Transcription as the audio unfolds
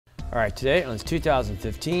Alright, today on this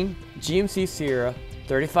 2015 GMC Sierra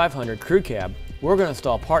 3500 Crew Cab, we're going to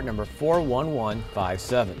install part number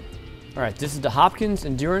 41157. Alright, this is the Hopkins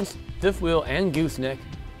Endurance fifth wheel and gooseneck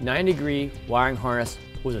 9-degree wiring harness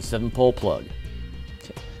with a 7-pole plug.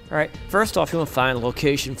 Okay. Alright, first off you want to find a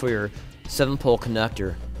location for your 7-pole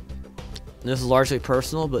connector. And this is largely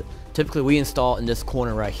personal, but typically we install in this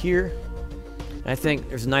corner right here. And I think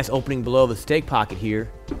there's a nice opening below the stake pocket here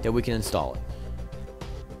that we can install it.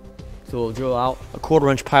 So we'll drill out a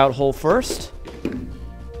 1/4-inch pilot hole first,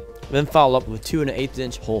 then follow up with 2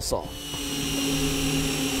 1/8-inch hole saw.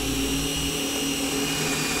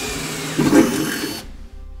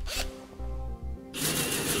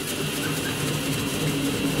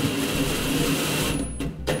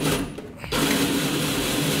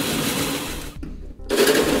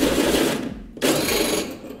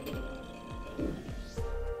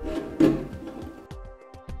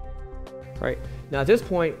 Right, now at this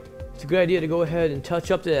point, it's a good idea to go ahead and touch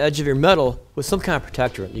up the edge of your metal with some kind of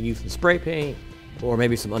protector. You use some spray paint or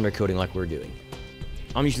maybe some undercoating like we're doing.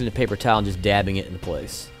 I'm using a paper towel and just dabbing it into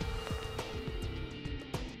place.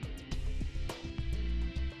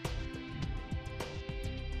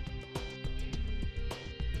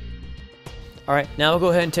 Alright, now we'll go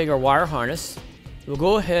ahead and take our wire harness. We'll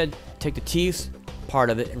go ahead and take the teeth part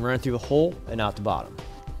of it and run it through the hole and out the bottom.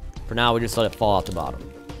 For now, we just let it fall out the bottom.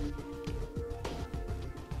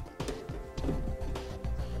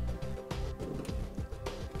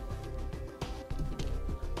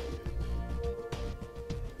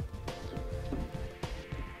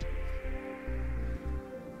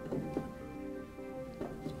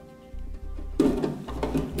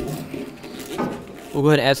 We'll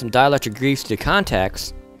go ahead and add some dielectric grease to the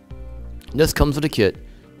contacts. This comes with a kit.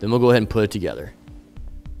 Then we'll go ahead and put it together.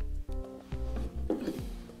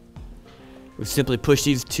 We simply push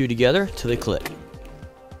these two together till they click.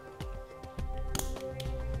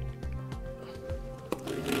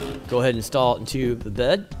 Go ahead and install it into the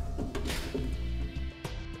bed.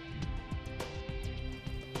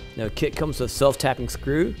 Now the kit comes with a self-tapping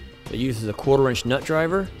screw that uses a 1/4-inch nut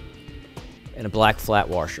driver and a black flat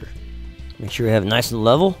washer. Make sure you have it nice and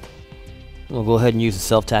level. We'll go ahead and use the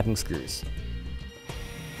self-tapping screws.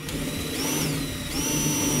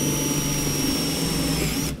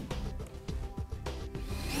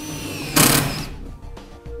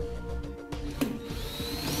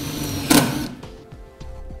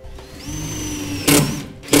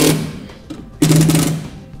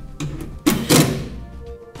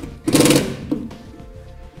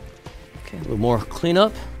 Okay, a little more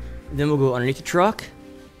cleanup. Then we'll go underneath the truck.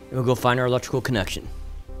 And we'll go find our electrical connection.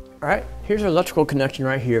 Alright, here's our electrical connection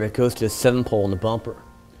right here that goes to the 7-pole in the bumper.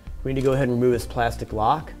 We need to go ahead and remove this plastic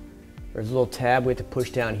lock. There's a little tab we have to push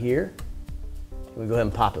down here. And we'll go ahead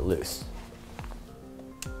and pop it loose.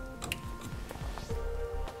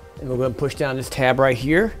 And we'll go ahead and push down this tab right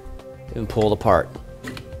here and pull it apart.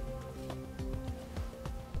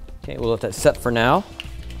 Okay, we'll let that set for now.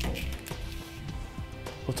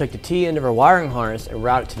 We'll take the T-end of our wiring harness and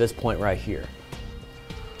route it to this point right here.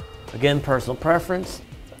 Again, personal preference.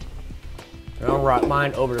 And I'll route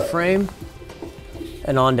mine over the frame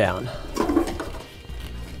and on down.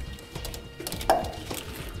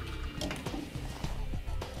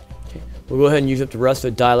 Okay. We'll go ahead and use up the rest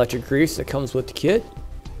of the dielectric grease that comes with the kit.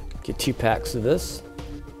 Get 2 packs of this.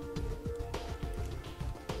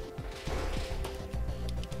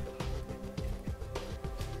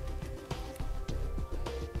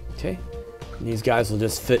 Okay. And these guys will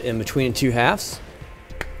just fit in between the 2 halves.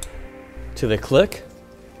 Till they click.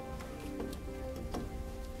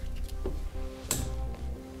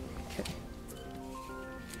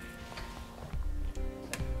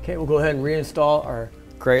 Okay, we'll go ahead and reinstall our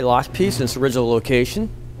gray lock piece in its original location.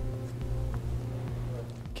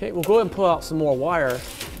 Okay, we'll go ahead and pull out some more wire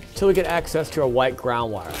until we get access to our white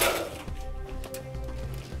ground wire.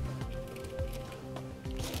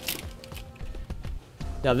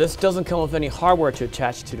 Now this doesn't come with any hardware to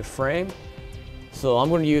attach to the frame. So I'm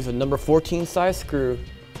going to use a number 14 size screw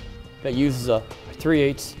that uses a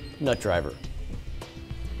 3/8 nut driver.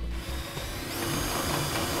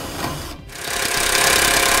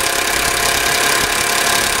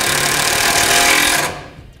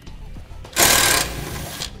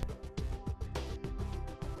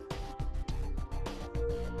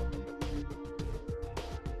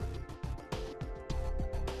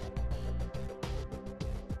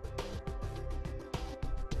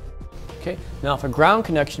 Okay, now for ground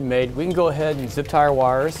connection made, we can go ahead and zip tie our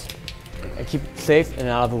wires and keep it safe and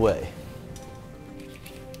out of the way.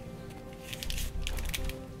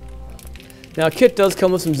 Now, a kit does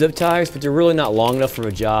come with some zip ties, but they're really not long enough for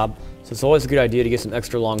a job, so So it's always a good idea to get some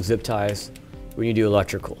extra long zip ties when you do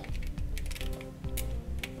electrical.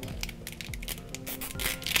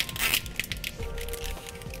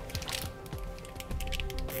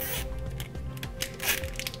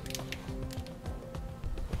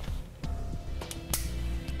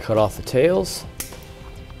 Cut off the tails.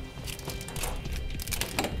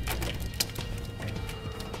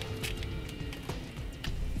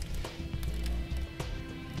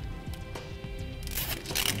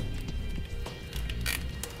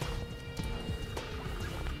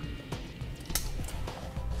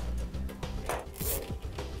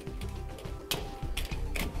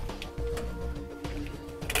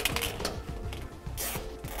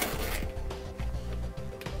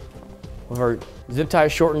 With our zip tie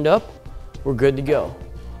shortened up, we're good to go.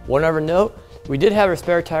 One other note, we did have our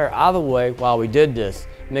spare tire out of the way while we did this.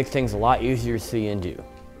 It makes things a lot easier to see and do.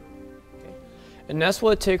 Okay. And that's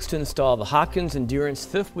what it takes to install the Hopkins Endurance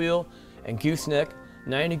fifth wheel and gooseneck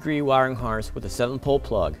 90-degree wiring harness with a 7-pole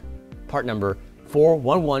plug, part number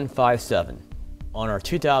 41157, on our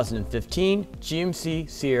 2015 GMC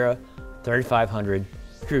Sierra 3500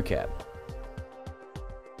 crew cab.